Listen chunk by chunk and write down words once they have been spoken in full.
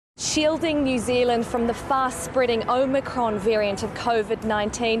Shielding New Zealand from the fast-spreading Omicron variant of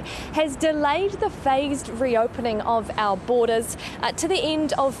COVID-19 has delayed the phased reopening of our borders to the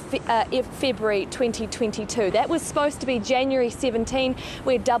end of February 2022. That was supposed to be January 17,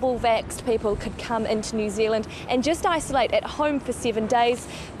 where double-vaxxed people could come into New Zealand and just isolate at home for 7 days.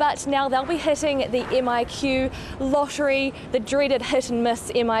 But now they'll be hitting the MIQ lottery, the dreaded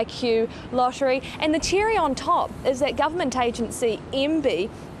hit-and-miss MIQ lottery. And the cherry on top is that government agency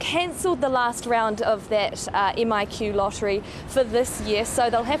MB cancelled the last round of that MIQ lottery for this year, so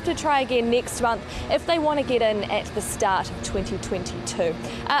they'll have to try again next month if they want to get in at the start of 2022.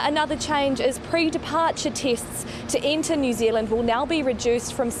 Another change is pre-departure tests to enter New Zealand will now be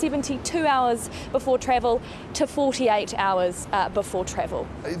reduced from 72 hours before travel to 48 hours before travel.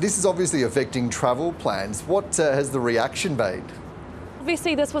 This is obviously affecting travel plans. What has the reaction been?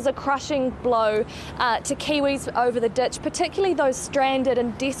 Obviously, this was a crushing blow to Kiwis over the ditch, particularly those stranded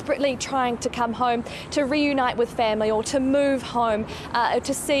and desperately trying to come home to reunite with family or to move home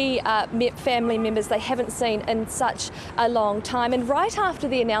to see family members they haven't seen in such a long time. And right after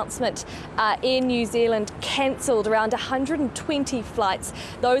the announcement, Air New Zealand cancelled around 120 flights.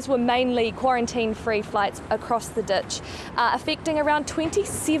 Those were mainly quarantine-free flights across the ditch, affecting around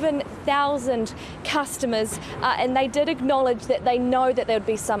 27,000 customers. And they did acknowledge that they know that there would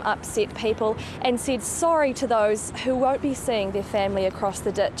be some upset people and said sorry to those who won't be seeing their family across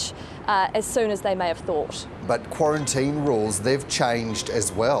the ditch as soon as they may have thought. But quarantine rules, they've changed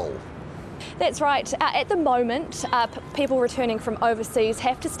as well. That's right. At the moment, people returning from overseas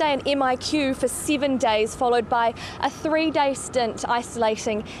have to stay in MIQ for 7 days, followed by a 3-day stint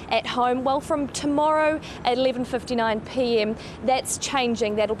isolating at home. Well, from tomorrow at 11:59 p.m, that's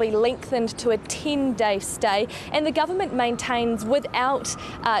changing. That'll be lengthened to a 10-day stay. And the government maintains without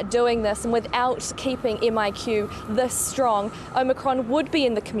doing this and without keeping MIQ this strong, Omicron would be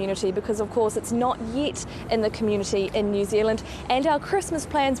in the community because, of course, it's not yet in the community in New Zealand. And our Christmas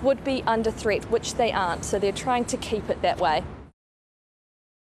plans would be under threat, which they aren't, so they're trying to keep it that way.